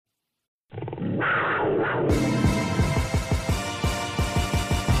You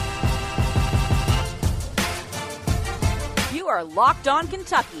are Locked On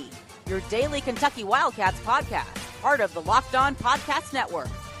Kentucky, your daily Kentucky Wildcats podcast, part of the Locked On Podcast Network,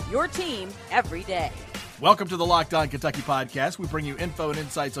 your team every day. Welcome to the Locked On Kentucky podcast. We bring you info and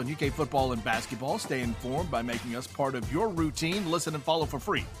insights on UK football and basketball. Stay informed by making us part of your routine. Listen and follow for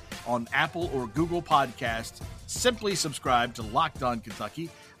free on Apple or Google Podcasts. Simply subscribe to Locked On Kentucky.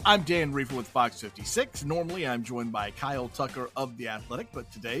 I'm Dan Reefer with Fox 56. Normally, I'm joined by Kyle Tucker of The Athletic,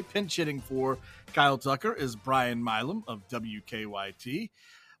 but today, pinch hitting for Kyle Tucker is Brian Milam of WKYT.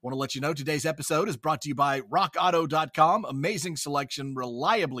 Want to let you know today's episode is brought to you by RockAuto.com. Amazing selection,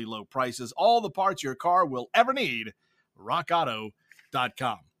 reliably low prices, all the parts your car will ever need.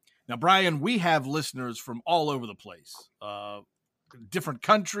 RockAuto.com. Now, Brian, we have listeners from all over the place, different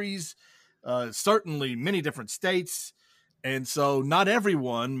countries, certainly many different states. And so not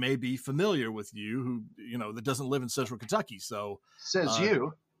everyone may be familiar with you that doesn't live in Central Kentucky. So says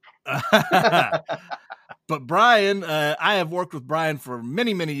you. But Brian, I have worked with Brian for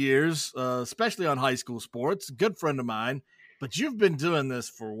many, many years, especially on high school sports. Good friend of mine. But you've been doing this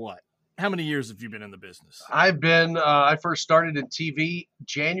for what? How many years have you been in the business? I first started in TV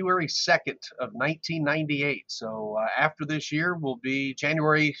January 2nd of 1998. So after this year will be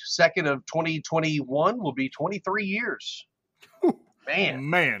January 2nd of 2021 will be 23 years.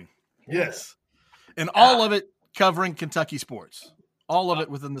 Man. Yes. And all of it covering Kentucky sports. All of it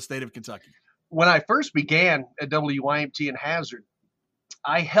within the state of Kentucky. When I first began at WYMT in Hazard,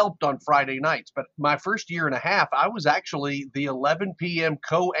 I helped on Friday nights. But my first year and a half, I was actually the 11 p.m.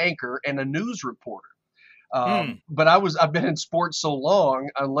 co-anchor and a news reporter. But I've been in sports so long,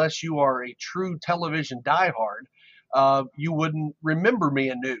 unless you are a true television diehard, you wouldn't remember me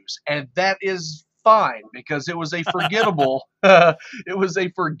in news. And that is fine, because it was a forgettable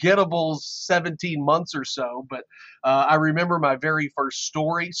 17 months or so. But I remember my very first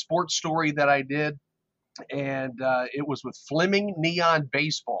sports story that I did, and it was with Fleming Neon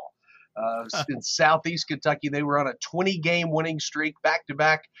Baseball in Southeast Kentucky. They were on a 20-game winning streak,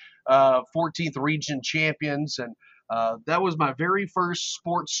 back-to-back 14th region champions, and that was my very first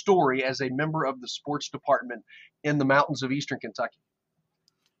sports story as a member of the sports department in the mountains of Eastern Kentucky.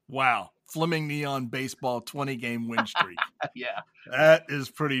 Wow. Fleming Neon Baseball 20-game win streak. Yeah. That is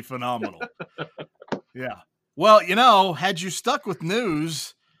pretty phenomenal. Yeah. Well, had you stuck with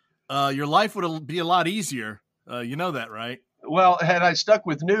news, your life would be a lot easier. You know that, right? Well, had I stuck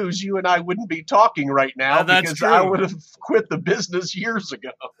with news, you and I wouldn't be talking right now, because true. I would have quit the business years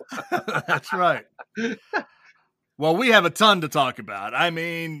ago. That's right. Well, we have a ton to talk about. I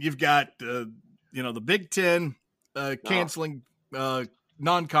mean, you've got, the Big Ten canceling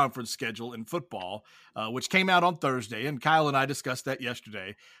non-conference schedule in football, which came out on Thursday, and Kyle and I discussed that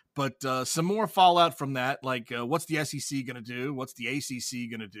yesterday. But some more fallout from that, like what's the SEC going to do? What's the ACC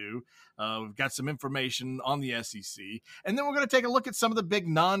going to do? We've got some information on the SEC. And then we're going to take a look at some of the big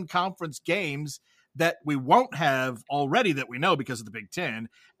non-conference games that we won't have already that we know because of the Big Ten,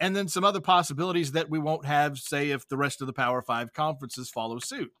 and then some other possibilities that we won't have, say, if the rest of the Power 5 conferences follow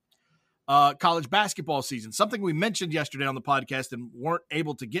suit. College basketball season. Something we mentioned yesterday on the podcast and weren't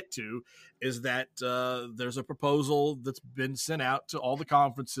able to get to is that there's a proposal that's been sent out to all the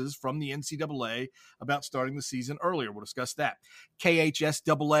conferences from the NCAA about starting the season earlier. We'll discuss that.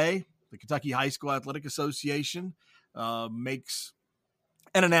 KHSAA, the Kentucky High School Athletic Association, makes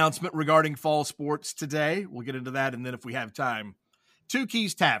an announcement regarding fall sports today. We'll get into that, and then if we have time, Two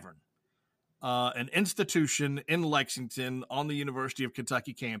Keys Tavern, an institution in Lexington on the University of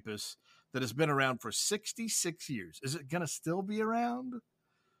Kentucky campus that has been around for 66 years. Is it going to still be around?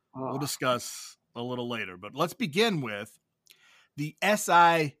 We'll discuss a little later. But let's begin with the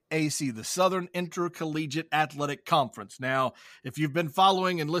SIAC, the Southern Intercollegiate Athletic Conference. Now, if you've been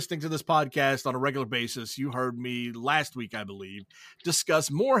following and listening to this podcast on a regular basis, you heard me last week, I believe, discuss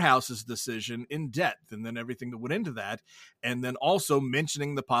Morehouse's decision in depth and then everything that went into that, and then also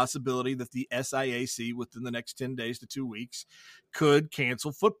mentioning the possibility that the SIAC within the next 10 days to 2 weeks could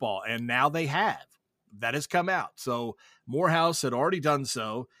cancel football. And now they have. That has come out. So Morehouse had already done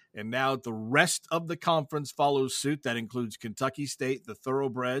so, and now the rest of the conference follows suit. That includes Kentucky State, the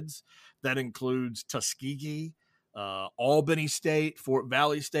Thoroughbreds. That includes Tuskegee, Albany State, Fort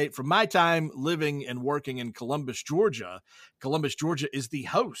Valley State. From my time living and working in Columbus, Georgia is the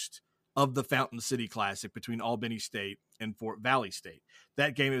host of the Fountain City Classic between Albany State and Fort Valley State.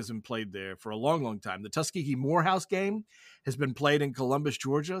 That game has been played there for a long, long time. The Tuskegee Morehouse game has been played in Columbus,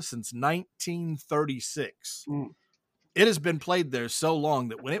 Georgia since 1936. It has been played there so long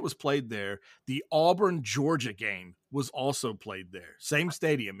that when it was played there, the Auburn, Georgia game was also played there. Same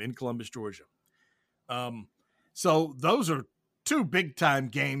stadium in Columbus, Georgia. So those are two big-time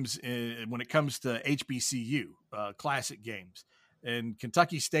games when it comes to HBCU, classic games. And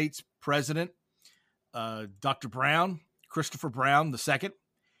Kentucky State's president, Dr. Brown, Christopher Brown II,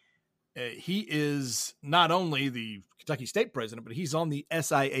 he is not only the Kentucky State president, but he's on the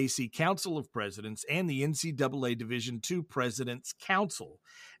SIAC Council of Presidents and the NCAA Division II President's Council.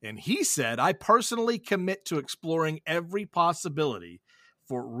 And he said, I personally commit to exploring every possibility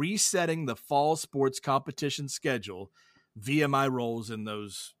for resetting the fall sports competition schedule via my roles in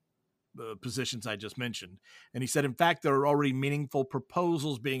those positions I just mentioned. And he said, in fact, there are already meaningful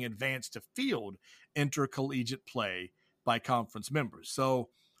proposals being advanced to field intercollegiate play by conference members. So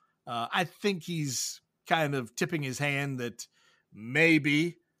I think he's kind of tipping his hand that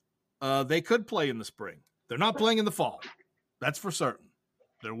maybe they could play in the spring. They're not playing in the fall. That's for certain.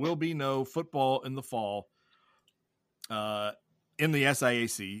 There will be no football in the fall in the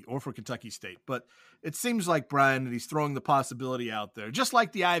SIAC or for Kentucky State. But it seems like, Brian, that he's throwing the possibility out there, just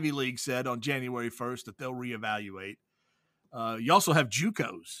like the Ivy League said on January 1st that they'll reevaluate. You also have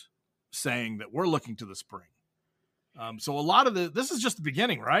JUCOs saying that we're looking to the spring. So a lot of this is just the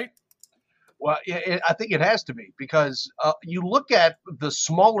beginning, right? Well, I think it has to be because you look at the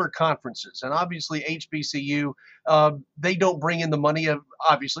smaller conferences, and obviously HBCU, they don't bring in the money of,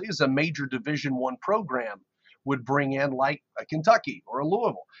 obviously, as a major Division I program would bring in, like a Kentucky or a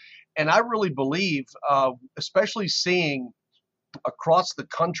Louisville. And I really believe, especially seeing across the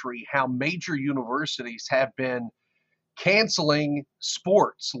country how major universities have been canceling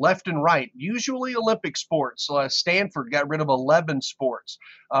sports left and right, usually Olympic sports. Stanford got rid of 11 sports.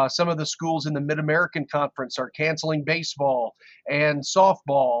 Some of the schools in the Mid-American Conference are canceling baseball and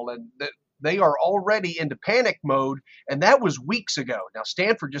softball, and they are already into panic mode, and that was weeks ago. Now,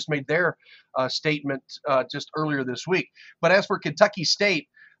 Stanford just made their statement just earlier this week. But as for Kentucky State,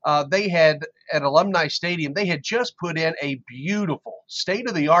 they had at Alumni Stadium, they had just put in a beautiful,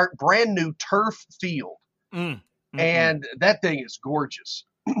 state-of-the-art, brand new turf field. Mm-hmm. And that thing is gorgeous.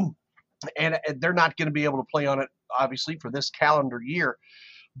 and they're not going to be able to play on it, obviously, for this calendar year.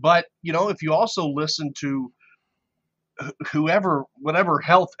 But, you know, if you also listen to whatever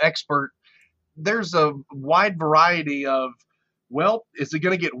health expert, there's a wide variety of, well, is it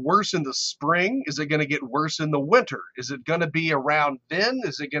going to get worse in the spring? Is it going to get worse in the winter? Is it going to be around then?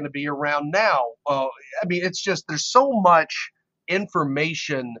 Is it going to be around now? I mean, it's just, there's so much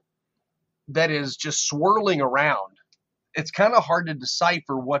information that is just swirling around. It's kind of hard to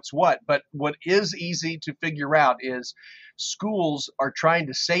decipher what's what, but what is easy to figure out is schools are trying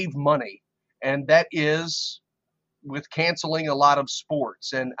to save money, and that is with canceling a lot of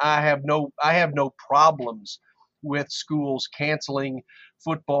sports. And I have no problems with schools canceling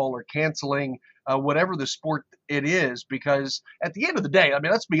football or canceling whatever the sport it is, because at the end of the day, I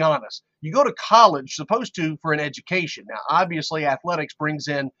mean, let's be honest, you go to college supposed to for an education. Now, obviously athletics brings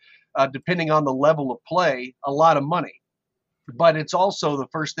in, depending on the level of play, a lot of money. But it's also the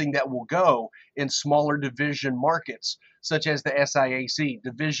first thing that will go in smaller division markets, such as the SIAC,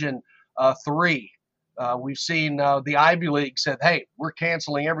 Division III. We've seen the Ivy League said, hey, we're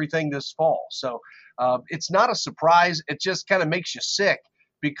canceling everything this fall. So it's not a surprise. It just kind of makes you sick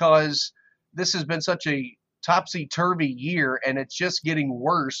because this has been such a topsy-turvy year, and it's just getting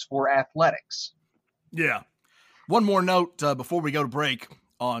worse for athletics. Yeah. One more note before we go to break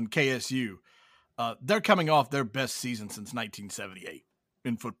on KSU. They're coming off their best season since 1978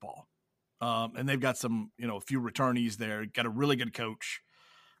 in football. And they've got some, a few returnees there, got a really good coach.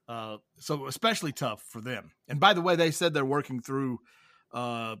 So especially tough for them. And by the way, they said they're working through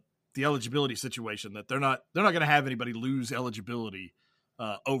the eligibility situation, that they're not going to have anybody lose eligibility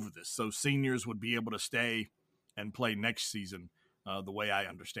over this. So seniors would be able to stay and play next season the way I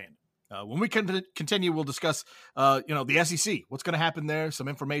understand it. When we continue, we'll discuss, the SEC, what's going to happen there, some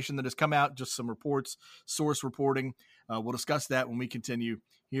information that has come out, just some reports, source reporting. We'll discuss that when we continue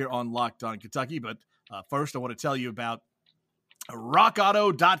here on Locked On Kentucky. But first, I want to tell you about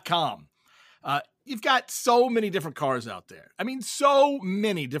RockAuto.com. You've got so many different cars out there. I mean, so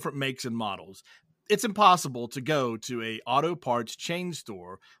many different makes and models. It's impossible to go to a auto parts chain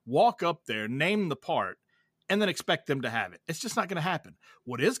store, walk up there, name the part, and then expect them to have it. It's just not going to happen.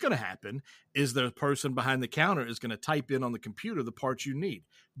 What is going to happen is the person behind the counter is going to type in on the computer the parts you need,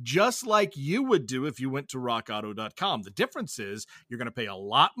 just like you would do if you went to rockauto.com. The difference is you're going to pay a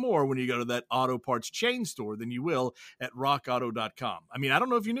lot more when you go to that auto parts chain store than you will at rockauto.com. I mean, I don't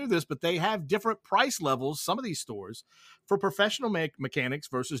know if you knew this, but they have different price levels, some of these stores, for professional mechanics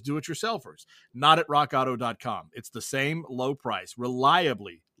versus do-it-yourselfers. Not at rockauto.com. It's the same low price,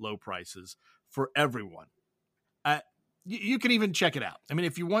 reliably low prices for everyone. You can even check it out. I mean,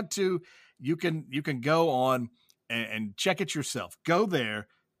 if you want to, you can go on and check it yourself. Go there.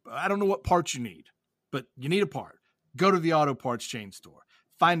 I don't know what parts you need, but you need a part. Go to the auto parts chain store.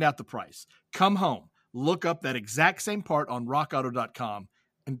 Find out the price. Come home. Look up that exact same part on rockauto.com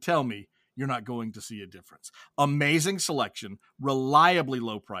and tell me you're not going to see a difference. Amazing selection, reliably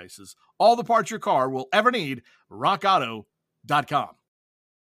low prices, all the parts your car will ever need. rockauto.com.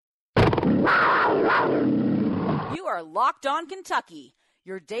 You are Locked On Kentucky,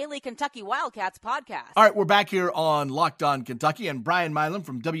 your daily Kentucky Wildcats podcast. All right, we're back here on Locked On Kentucky, and Brian Milam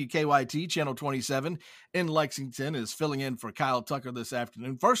from WKYT Channel 27 in Lexington is filling in for Kyle Tucker this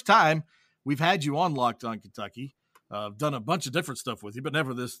afternoon. First time we've had you on Locked On Kentucky. I've done a bunch of different stuff with you, but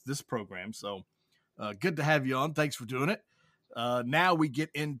never this program. So good to have you on. Thanks for doing it. Now we get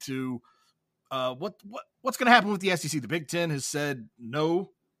into what's going to happen with the SEC. The Big Ten has said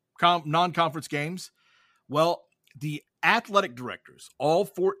no non-conference games. Well, the athletic directors, all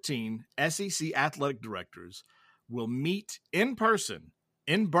 14 SEC athletic directors, will meet in person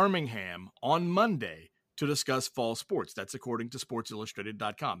in Birmingham on Monday to discuss fall sports. That's according to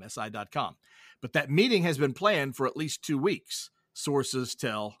SportsIllustrated.com, SI.com. But that meeting has been planned for at least 2 weeks, sources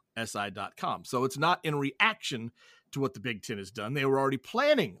tell SI.com. So it's not in reaction to what the Big Ten has done. They were already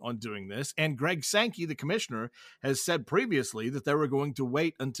planning on doing this, and Greg Sankey, the commissioner, has said previously that they were going to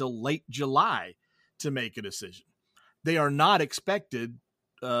wait until late July to make a decision. They are not expected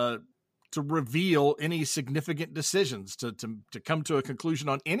to reveal any significant decisions, to come to a conclusion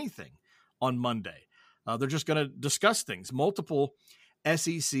on anything on Monday. They're just going to discuss things. Multiple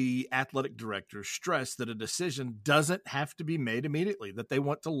SEC athletic directors stress that a decision doesn't have to be made immediately, that they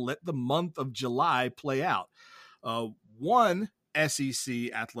want to let the month of July play out. One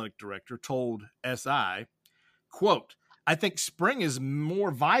SEC athletic director told SI, quote, "I think spring is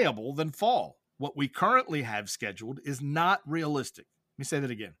more viable than fall. What we currently have scheduled is not realistic." Let me say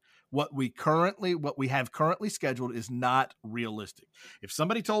that again. What we have currently scheduled is not realistic. If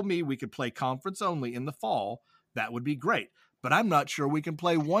somebody told me we could play conference only in the fall, that would be great. But I'm not sure we can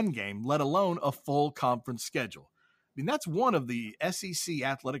play one game, let alone a full conference schedule. I mean, that's one of the SEC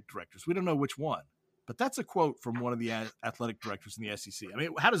athletic directors. We don't know which one, but that's a quote from one of the athletic directors in the SEC. I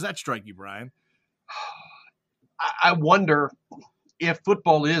mean, how does that strike you, Brian? I wonder if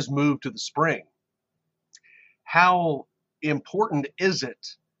football is moved to the spring, how important is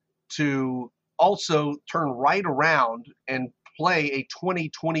it to also turn right around and play a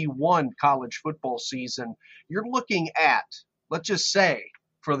 2021 college football season? You're looking at, let's just say,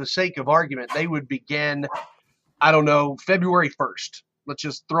 for the sake of argument, they would begin, I don't know, February 1st. Let's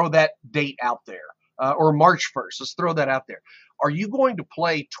just throw that date out there. Or March 1st. Let's throw that out there. Are you going to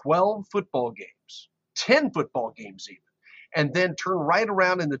play 12 football games, 10 football games even, and then turn right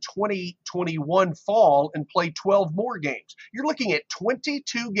around in the 2021 fall and play 12 more games? You're looking at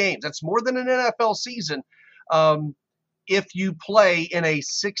 22 games. That's more than an NFL season if you play in a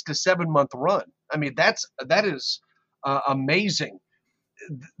 6 to 7 month run. I mean, that is amazing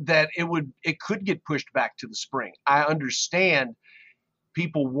that it could get pushed back to the spring. I understand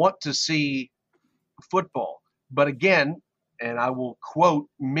people want to see football, but again, and I will quote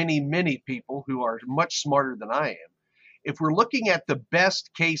many people who are much smarter than I am, if we're looking at the best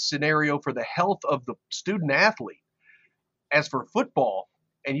case scenario for the health of the student athlete, as for football,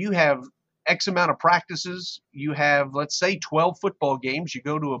 and you have X amount of practices, you have, let's say, 12 football games, you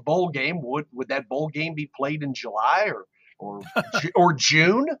go to a bowl game, would that bowl game be played in July or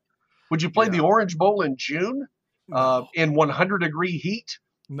June? Would you play the Orange Bowl in June in 100-degree heat?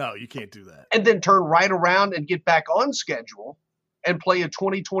 No, you can't do that. And then turn right around and get back on schedule and play a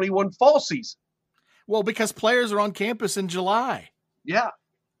 2021 fall season. Well, because players are on campus in July. Yeah.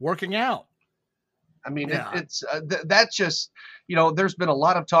 Working out. I mean, that's just, there's been a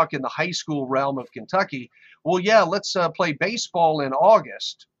lot of talk in the high school realm of Kentucky. Well, yeah, let's play baseball in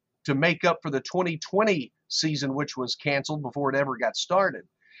August to make up for the 2020 season, which was canceled before it ever got started.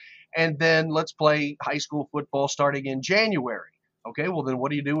 And then let's play high school football starting in January. Okay, well, then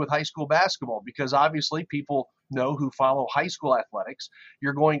what do you do with high school basketball? Because obviously people know who follow high school athletics.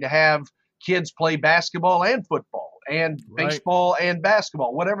 You're going to have kids play basketball and football and baseball and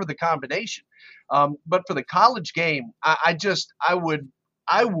basketball, whatever the combination. But for the college game, I would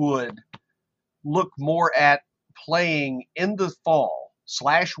look more at playing in the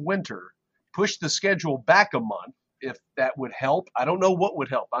fall/winter, push the schedule back a month if that would help. I don't know what would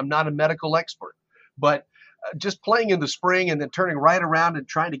help. I'm not a medical expert, but just playing in the spring and then turning right around and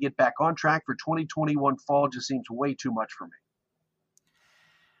trying to get back on track for 2021 fall just seems way too much for me.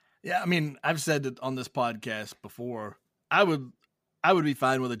 Yeah, I mean, I've said it on this podcast before. I would be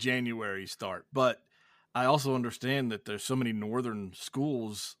fine with a January start, but I also understand that there's so many northern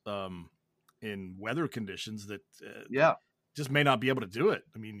schools in weather conditions that just may not be able to do it.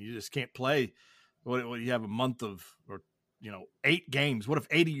 I mean, you just can't play. What you have a month of, or 8 games. What if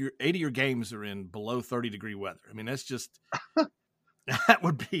 80 of your games are in below 30-degree weather? I mean, that's just that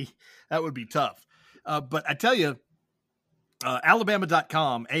would be tough. But I tell you,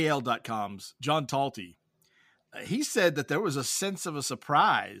 Alabama.com, AL.com's John Talty, he said that there was a sense of a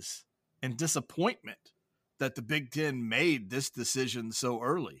surprise and disappointment that the Big Ten made this decision so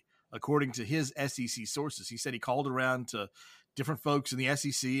early, according to his SEC sources. He said he called around to different folks in the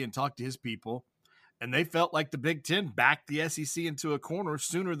SEC and talked to his people, and they felt like the Big Ten backed the SEC into a corner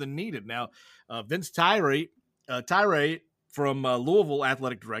sooner than needed. Now, Vince Tyree from Louisville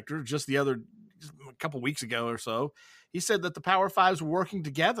athletic director, just a couple weeks ago or so, he said that the Power Fives were working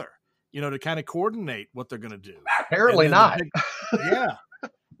together, to kind of coordinate what they're going to do. Apparently not. Yeah,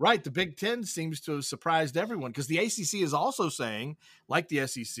 right. The Big Ten seems to have surprised everyone, because the ACC is also saying, like the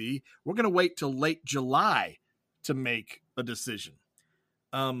SEC, we're going to wait till late July to make a decision.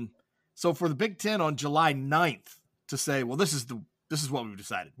 So for the Big Ten on July 9th to say, well, this is what we've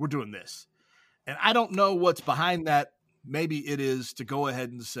decided. We're doing this. And I don't know what's behind that. Maybe it is to go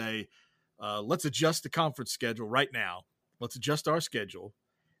ahead and say, let's adjust the conference schedule right now. Let's adjust our schedule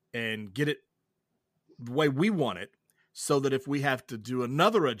and get it the way we want it, so that if we have to do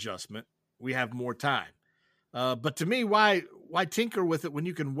another adjustment, we have more time. But to me, why tinker with it when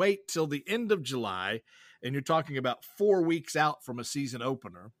you can wait till the end of July and you're talking about 4 weeks out from a season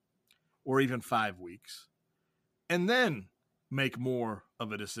opener, or even 5 weeks, and then make more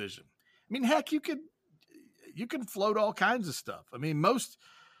of a decision? I mean, heck, you can float all kinds of stuff. I mean, most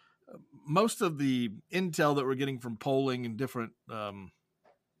of the intel that we're getting from polling and different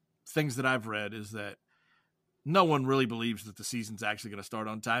things that I've read is that no one really believes that the season's actually going to start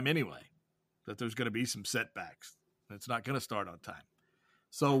on time anyway, that there's going to be some setbacks. It's not going to start on time.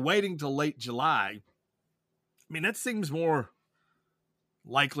 So waiting till late July, I mean, that seems more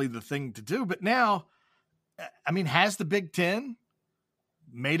likely the thing to do. But now, I mean, has the Big Ten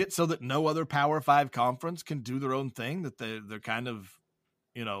made it so that no other Power 5 conference can do their own thing, that they're kind of,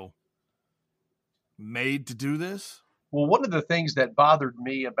 made to do this? Well, one of the things that bothered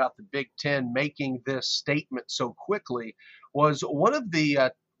me about the Big Ten making this statement so quickly was one of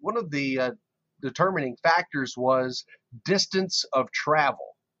the determining factors was distance of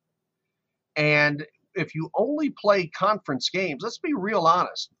travel. And if you only play conference games, let's be real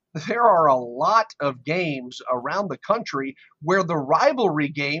honest, there are a lot of games around the country where the rivalry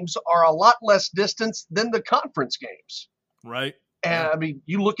games are a lot less distance than the conference games. Right. And I mean,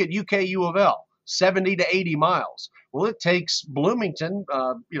 you look at UK U of L, 70 to 80 miles. Well, it takes Bloomington,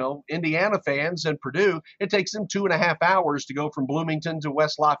 Indiana fans and Purdue, it takes them 2.5 hours to go from Bloomington to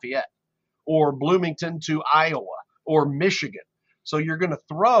West Lafayette, or Bloomington to Iowa, or Michigan. So you're going to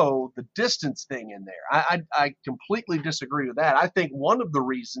throw the distance thing in there. I completely disagree with that. I think one of the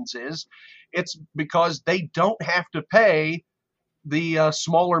reasons is it's because they don't have to pay the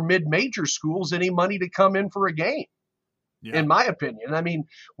smaller mid-major schools any money to come in for a game, in my opinion. I mean,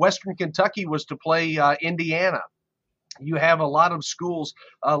 Western Kentucky was to play Indiana. You have a lot of schools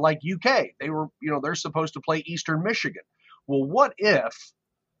like UK. They're supposed to play Eastern Michigan. Well, what if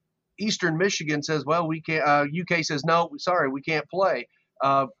Eastern Michigan says, well, we can't, UK says, no, sorry, we can't play.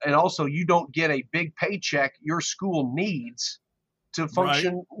 And also you don't get a big paycheck your school needs to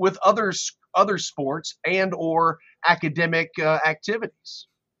function with other sports and or academic activities.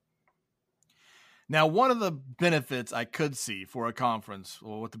 Now, one of the benefits I could see for a conference,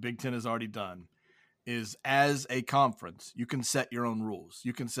 or what the Big Ten has already done, is as a conference, you can set your own rules.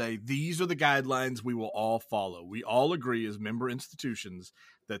 You can say, these are the guidelines we will all follow. We all agree as member institutions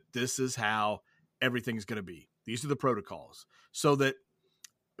that this is how everything's going to be. These are the protocols. So that,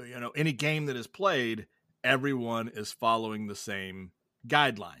 any game that is played, everyone is following the same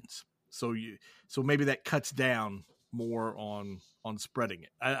guidelines. So maybe that cuts down more on spreading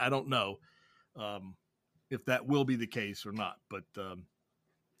it. I don't know if that will be the case or not, but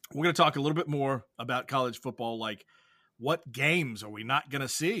we're going to talk a little bit more about college football, like what games are we not going to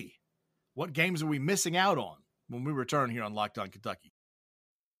see? What games are we missing out on when we return here on Locked On Kentucky?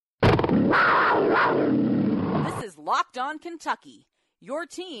 This is Locked On Kentucky, your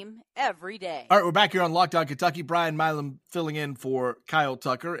team every day. All right, we're back here on Locked On Kentucky. Brian Milam filling in for Kyle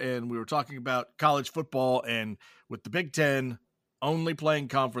Tucker, and we were talking about college football, and with the Big Ten only playing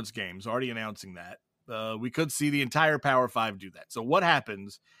conference games, already announcing that, we could see the entire Power 5 do that. So what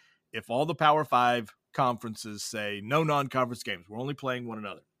happens if all the Power 5 conferences say no non-conference games? We're only playing one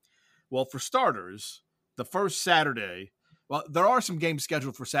another. Well, for starters, the first Saturday, well, there are some games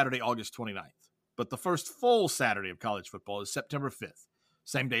scheduled for Saturday, August 29th, but the first full Saturday of college football is September 5th,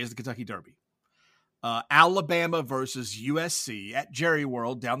 same day as the Kentucky Derby. Alabama versus USC at Jerry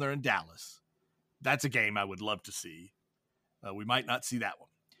World down there in Dallas. That's a game I would love to see. We might not see that one.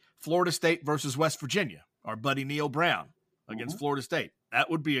 Florida State versus West Virginia. Our buddy Neil Brown against Florida State. That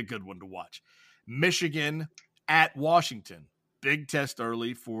would be a good one to watch. Michigan at Washington. Big test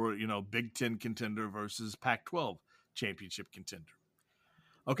early for, Big Ten contender versus Pac-12 championship contender.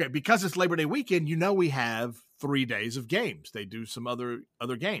 Okay, because it's Labor Day weekend, we have 3 days of games. They do some other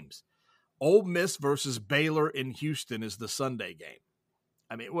games. Ole Miss versus Baylor in Houston is the Sunday game.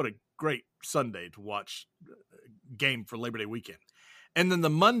 I mean, what a great Sunday to watch game for Labor Day weekend. And then the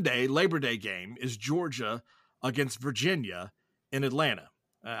Monday Labor Day game is Georgia against Virginia in Atlanta.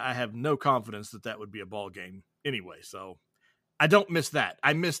 I have no confidence that would be a ball game anyway, so I don't miss that.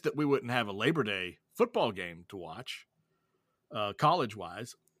 I miss that we wouldn't have a Labor Day football game to watch,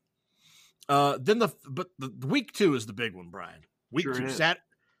 college-wise. But the week 2 is the big one, Brian. Week 2,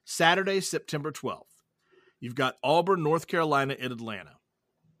 Saturday, September 12th. You've got Auburn, North Carolina in Atlanta.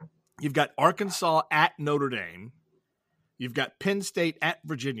 You've got Arkansas at Notre Dame. You've got Penn State at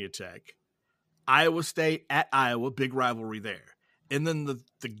Virginia Tech. Iowa State at Iowa, big rivalry there. And then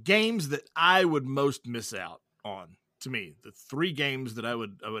the games that I would most miss out on, to me, the 3 games that I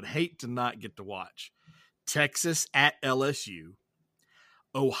would hate to not get to watch. Texas at LSU,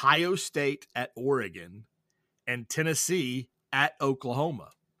 Ohio State at Oregon, and Tennessee at Oklahoma.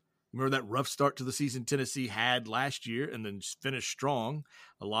 Remember that rough start to the season Tennessee had last year and then finished strong?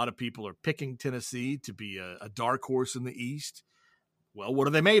 A lot of people are picking Tennessee to be a dark horse in the East. Well, what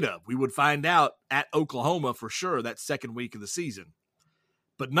are they made of? We would find out at Oklahoma for sure that second week of the season.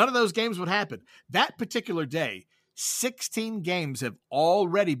 But none of those games would happen. That particular day, 16 games have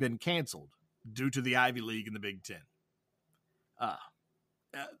already been canceled due to the Ivy League and the Big Ten.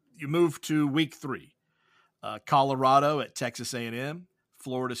 You move to week 3. Colorado at Texas A&M,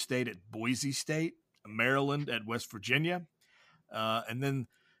 Florida State at Boise State, Maryland at West Virginia. And then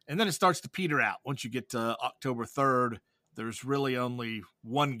it starts to peter out. Once you get to October 3rd, there's really only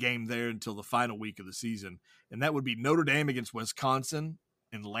one game there until the final week of the season. And that would be Notre Dame against Wisconsin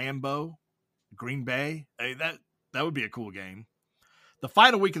in Lambeau, Green Bay. Hey, that would be a cool game. The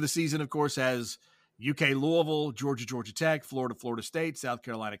final week of the season, of course, has UK Louisville, Georgia Tech, Florida State, South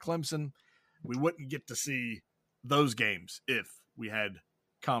Carolina Clemson. We wouldn't get to see those games if we had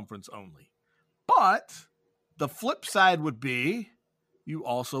conference only. But the flip side would be you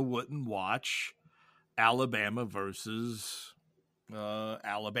also wouldn't watch Alabama versus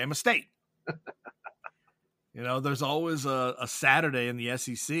Alabama State. There's always a Saturday in the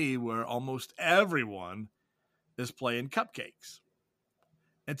SEC where almost everyone is playing cupcakes.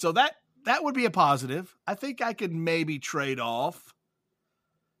 And so that would be a positive. I think I could maybe trade off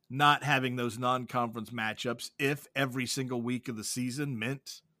not having those non-conference matchups if every single week of the season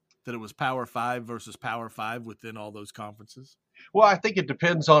meant that it was Power 5 versus Power 5 within all those conferences. Well, I think it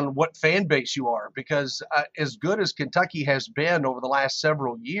depends on what fan base you are, because as good as Kentucky has been over the last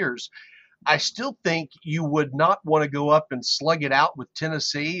several years, I still think you would not want to go up and slug it out with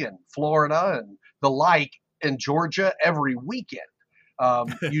Tennessee and Florida and the like in Georgia every weekend.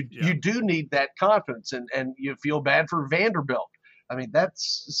 You do need that confidence, and you feel bad for Vanderbilt. I mean,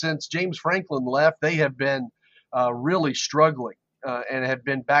 that's since James Franklin left, they have been really struggling and have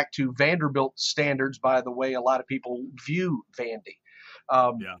been back to Vanderbilt standards by the way a lot of people view Vandy.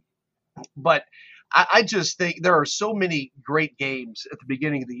 But I just think there are so many great games at the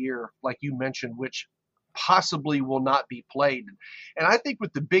beginning of the year, like you mentioned, which possibly will not be played. And I think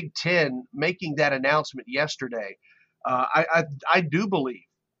with the Big Ten making that announcement yesterday, I do believe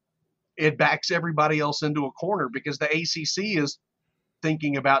it backs everybody else into a corner, because the ACC is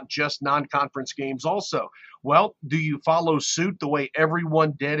thinking about just non-conference games also. Well, do you follow suit the way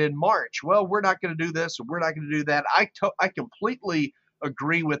everyone did in March? Well, we're not going to do this, or we're not going to do that. I completely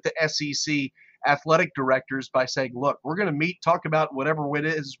agree with the SEC athletic directors by saying, look, we're going to meet, talk about whatever it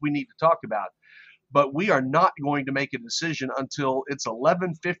is we need to talk about, but we are not going to make a decision until it's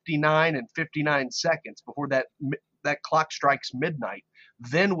 11:59 and 59 seconds before that clock strikes midnight.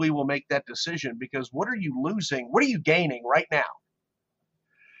 Then we will make that decision, because what are you losing? What are you gaining right now?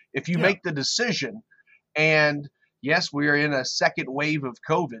 If you make the decision, and yes, we are in a second wave of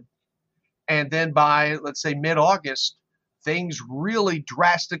COVID, and then by, let's say, mid-August, things really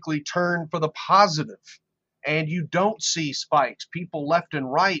drastically turn for the positive, and you don't see spikes. People left and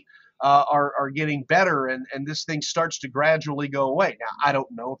right are getting better, and this thing starts to gradually go away. Now, I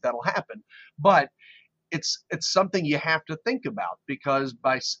don't know if that'll happen, but it's something you have to think about, because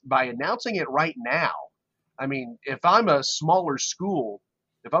by announcing it right now, I mean, if I'm a smaller school,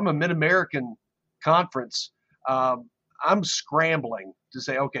 if I'm a Mid-American conference, I'm scrambling to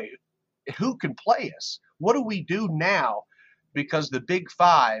say, okay, who can play us? What do we do now? Because the Big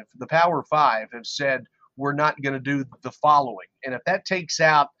Five, the Power Five, have said we're not going to do the following. And if that takes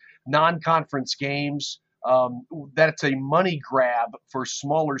out non-conference games, that's a money grab for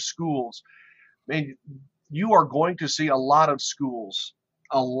smaller schools. I mean, you are going to see a lot of schools,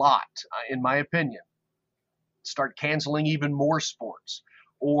 in my opinion, start canceling even more sports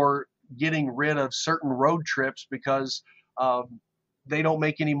or getting rid of certain road trips because they don't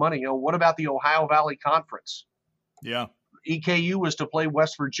make any money. What about the Ohio Valley Conference? Yeah. EKU was to play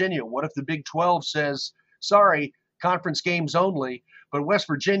West Virginia. What if the Big 12 says, sorry, conference games only, but West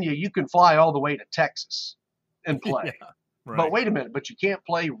Virginia, you can fly all the way to Texas and play. Yeah, right. But wait a minute, but you can't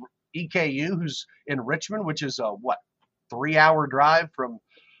play EKU, who's in Richmond, which is a 3-hour drive from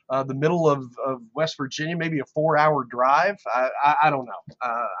the middle of West Virginia, maybe a 4-hour drive. I don't know.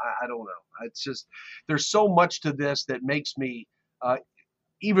 I don't know. It's just, there's so much to this that makes me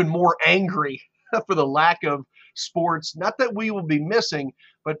even more angry for the lack of sports. Not that we will be missing,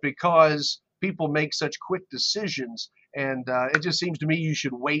 but because people make such quick decisions. And it just seems to me you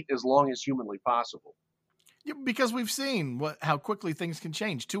should wait as long as humanly possible. Yeah, because we've seen how quickly things can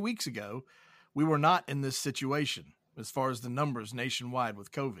change. 2 weeks ago, we were not in this situation as far as the numbers nationwide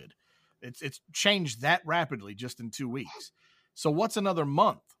with COVID. It's changed that rapidly just in 2 weeks. So what's another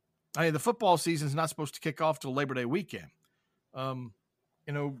month? I mean, the football season is not supposed to kick off till Labor Day weekend.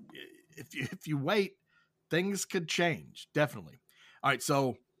 If you wait, things could change. Definitely. All right.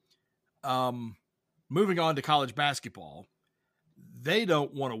 So, moving on to college basketball, they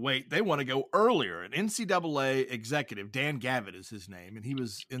don't want to wait. They want to go earlier. An NCAA executive, Dan Gavitt is his name, and he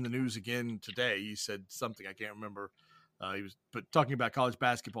was in the news again today. He said something I can't remember. He was talking about college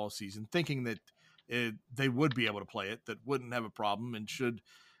basketball season, thinking that they would be able to play it, that wouldn't have a problem, and should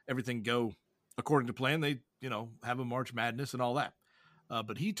everything go according to plan, they have a March Madness and all that.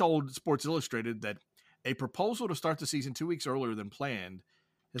 But he told Sports Illustrated that a proposal to start the season 2 weeks earlier than planned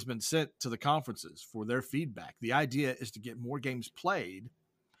has been sent to the conferences for their feedback. The idea is to get more games played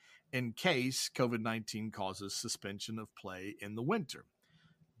in case COVID-19 causes suspension of play in the winter.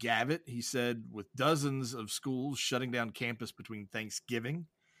 Gavitt, he said, with dozens of schools shutting down campus between Thanksgiving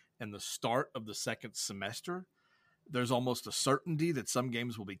and the start of the second semester, there's almost a certainty that some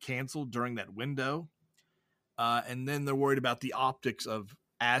games will be canceled during that window. And then they're worried about the optics of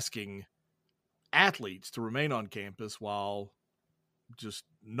asking athletes to remain on campus while just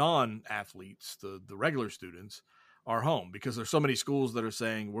non-athletes, the regular students, are home, because there's so many schools that are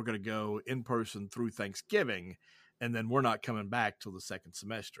saying we're going to go in person through Thanksgiving and then we're not coming back till the second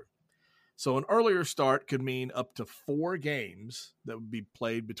semester. So an earlier start could mean up to 4 games that would be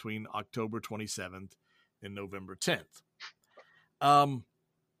played between October 27th and November 10th. I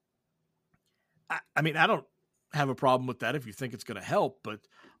mean, I don't have a problem with that if you think it's going to help, but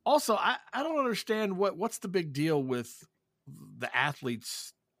also I don't understand what's the big deal with the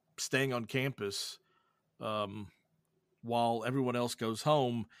athletes staying on campus while everyone else goes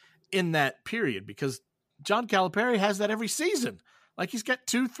home in that period, because John Calipari has that every season. Like, he's got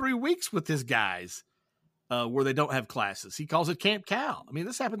 2-3 weeks with his guys where they don't have classes. He calls it Camp Cal. I mean,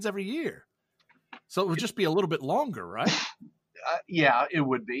 this happens every year. So it would just be a little bit longer, right? Yeah, it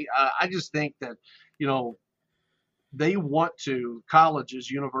would be. I just think that, they want to, colleges,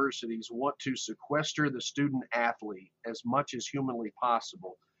 universities want to sequester the student athlete as much as humanly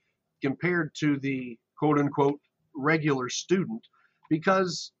possible compared to the quote unquote regular student,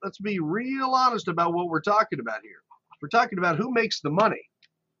 because let's be real honest about what we're talking about here. We're talking about who makes the money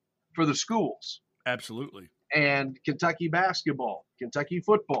for the schools. Absolutely. And Kentucky basketball, Kentucky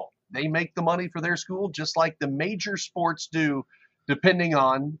football, they make the money for their school just like the major sports do, depending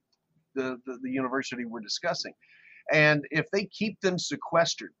on the university we're discussing. And if they keep them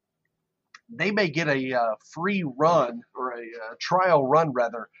sequestered, they may get a free run, or a trial run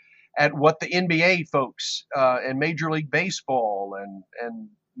rather, at what the NBA folks and Major League Baseball and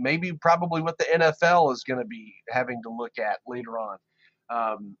maybe probably what the NFL is going to be having to look at later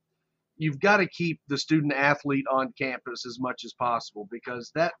on. You've got to keep the student athlete on campus as much as possible,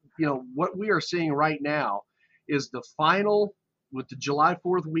 because that, what we are seeing right now is the final, with the July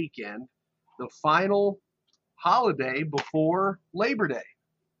 4th weekend, the final holiday before Labor Day.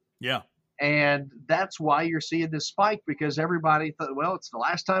 Yeah. And that's why you're seeing this spike, because everybody thought, well, it's the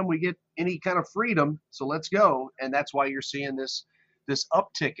last time we get any kind of freedom, so let's go. And that's why you're seeing this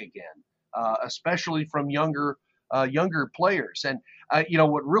uptick again, especially from younger players. And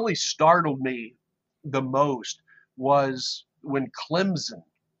what really startled me the most was when Clemson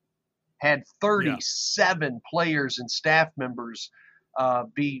had 37 players and staff members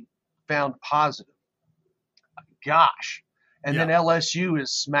be found positive. Gosh, And then LSU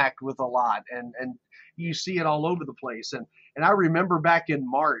is smacked with a lot, and you see it all over the place. And I remember back in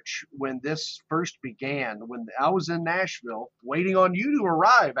March when this first began, when I was in Nashville waiting on you to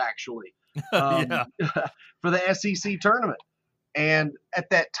arrive, actually, for the SEC tournament. And at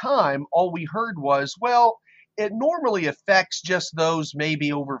that time, all we heard was, well, it normally affects just those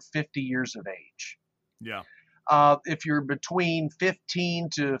maybe over 50 years of age. Yeah. If you're between 15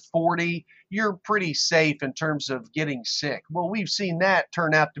 to 40, you're pretty safe in terms of getting sick. Well, we've seen that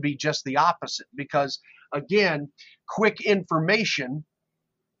turn out to be just the opposite because, again, quick information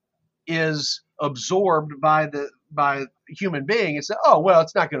is absorbed by the human being and say, oh, well,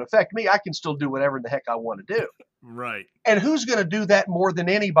 it's not going to affect me. I can still do whatever the heck I want to do. Right. And who's going to do that more than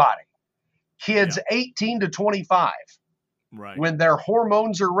anybody? Kids 18 to 25, right, when their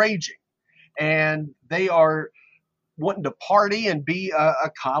hormones are raging and they are wanting to party and be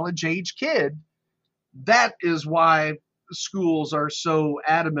a college-age kid. That is why schools are so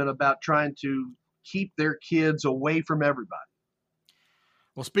adamant about trying to keep their kids away from everybody.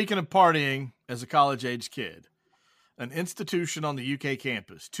 Well, speaking of partying as a college-age kid, an institution on the UK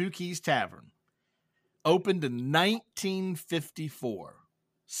campus, Two Keys Tavern, opened in 1954.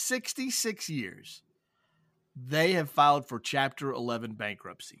 66 years. They have filed for Chapter 11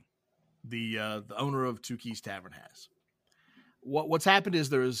 bankruptcy. The owner of Two Keys Tavern has. What's happened is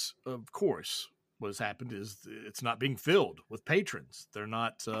what's happened is it's not being filled with patrons. They're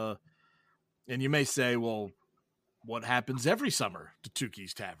not, and you may say, well, what happens every summer to Two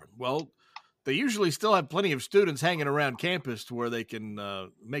Keys Tavern? Well, they usually still have plenty of students hanging around campus to where they can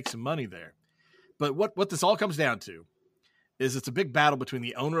make some money there. But what this all comes down to is it's a big battle between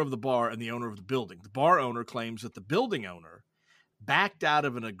the owner of the bar and the owner of the building. The bar owner claims that the building owner backed out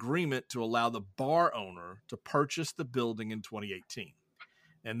of an agreement to allow the bar owner to purchase the building in 2018.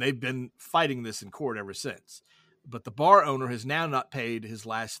 And they've been fighting this in court ever since. But the bar owner has now not paid his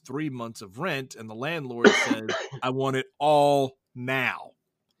last 3 months of rent, and the landlord says, I want it all now.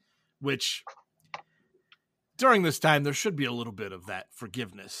 Which, during this time, there should be a little bit of that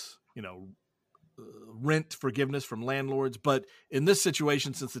forgiveness, rent forgiveness from landlords. But in this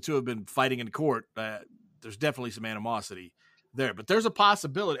situation, since the two have been fighting in court, there's definitely some animosity there. But there's a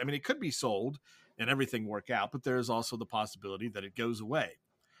possibility. I mean, it could be sold and everything work out, but there's also the possibility that it goes away.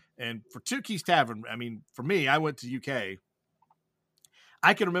 And for Two Keys Tavern, I mean, for me, I went to UK.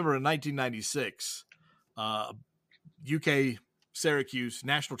 I can remember in 1996, UK Syracuse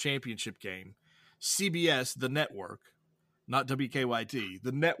national championship game. CBS, the network, not WKYT,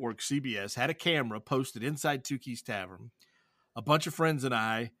 the network CBS had a camera posted inside Two Keys Tavern. A bunch of friends and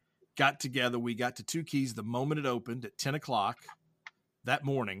I got together. We got to Two Keys the moment it opened at 10 o'clock that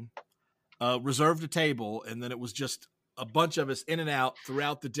morning, reserved a table, and then it was just a bunch of us in and out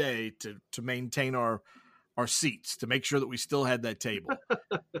throughout the day to maintain our seats, to make sure that we still had that table.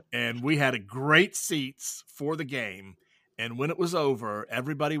 And we had a great seats for the game. And when it was over,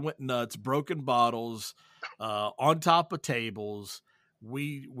 everybody went nuts, broken bottles, on top of tables.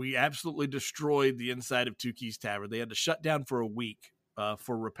 We absolutely destroyed the inside of Two Keys Tavern. They had to shut down for a week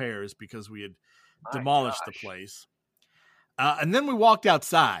for repairs because we had demolished the place. And then we walked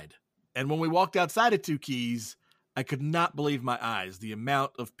outside. And when we walked outside of Two Keys, I could not believe my eyes, the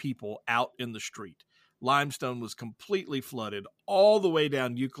amount of people out in the street. Limestone was completely flooded all the way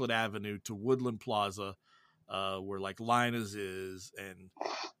down Euclid Avenue to Woodland Plaza, where like Linus is, and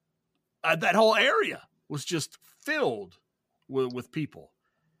that whole area was just filled with people.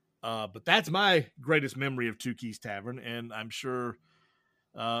 But that's my greatest memory of Two Keys Tavern, and I'm sure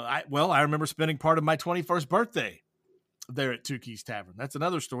I remember spending part of my 21st birthday there at Two Keys Tavern. That's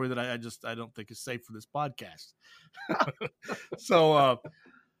another story that I don't think is safe for this podcast. So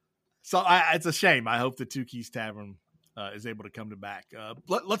it's a shame. I hope the Two Keys Tavern is able to come back.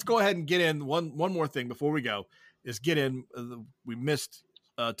 Let's go ahead and get in one more thing before we go. Is get in. We missed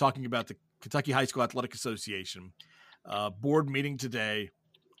talking about the Kentucky High School Athletic Association board meeting today,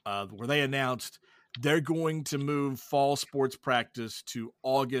 where they announced they're going to move fall sports practice to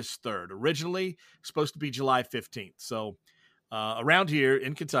August 3rd. Originally supposed to be July 15th. So around here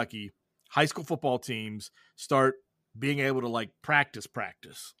in Kentucky, high school football teams start being able to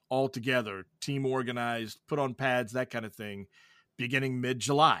practice all together, team organized, put on pads, that kind of thing, beginning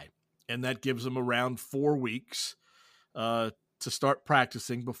mid-July. And that gives them around 4 weeks to start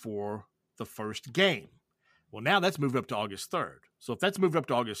practicing before the first game. Well, now that's moved up to August 3rd. So if that's moved up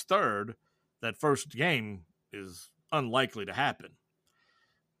to August 3rd, that first game is unlikely to happen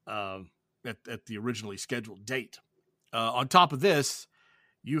at the originally scheduled date. On top of this,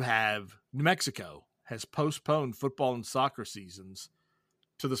 you have New Mexico has postponed football and soccer seasons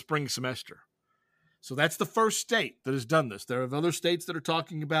to the spring semester. So that's the first state that has done this. There are other states that are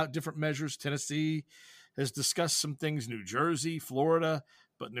talking about different measures. Tennessee has discussed some things, New Jersey, Florida,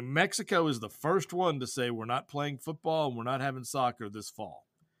 but New Mexico is the first one to say we're not playing football and we're not having soccer this fall.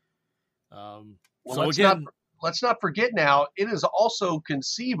 Let's not forget now, it is also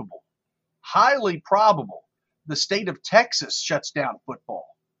conceivable, highly probable, the state of Texas shuts down football.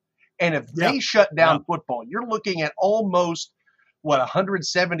 And if they shut down football, you're looking at almost,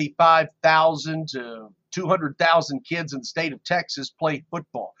 175,000 to 200,000 kids in the state of Texas play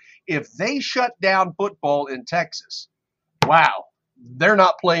football. If they shut down football in Texas, wow, they're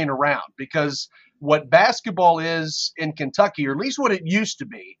not playing around, because what basketball is in Kentucky, or at least what it used to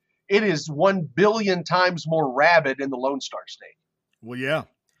be, it is 1 billion times more rabid in the Lone Star State. Well, yeah.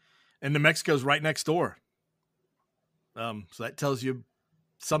 And New Mexico's right next door. So that tells you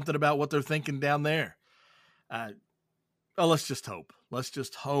something about what they're thinking down there. Let's just hope. Let's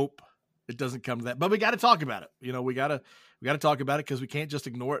just hope it doesn't come to that. But we got to talk about it. We got to talk about it, because we can't just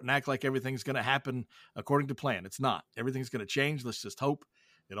ignore it and act like everything's going to happen according to plan. It's not. Everything's going to change. Let's just hope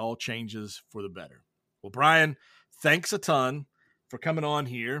it all changes for the better. Well, Brian, thanks a ton for coming on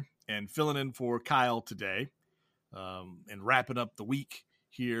here and filling in for Kyle today, and wrapping up the week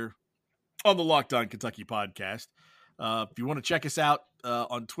here on the Locked On Kentucky podcast. If you want to check us out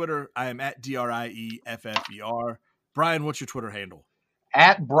on Twitter, I am at DRIEFFER. Brian, what's your Twitter handle?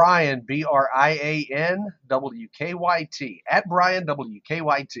 At Brian, BRIAN WKYT. At Brian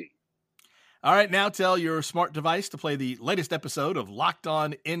WKYT. All right, now tell your smart device to play the latest episode of Locked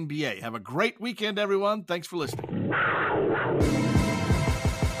On NBA. Have a great weekend, everyone. Thanks for listening.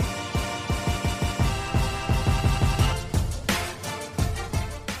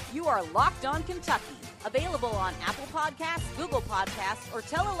 You are Locked On Kentucky. Available on Apple Podcasts, Google Podcasts, or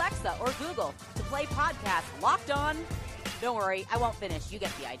tell Alexa or Google to play podcast Locked On. Don't worry, I won't finish. You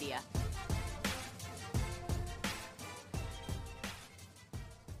get the idea.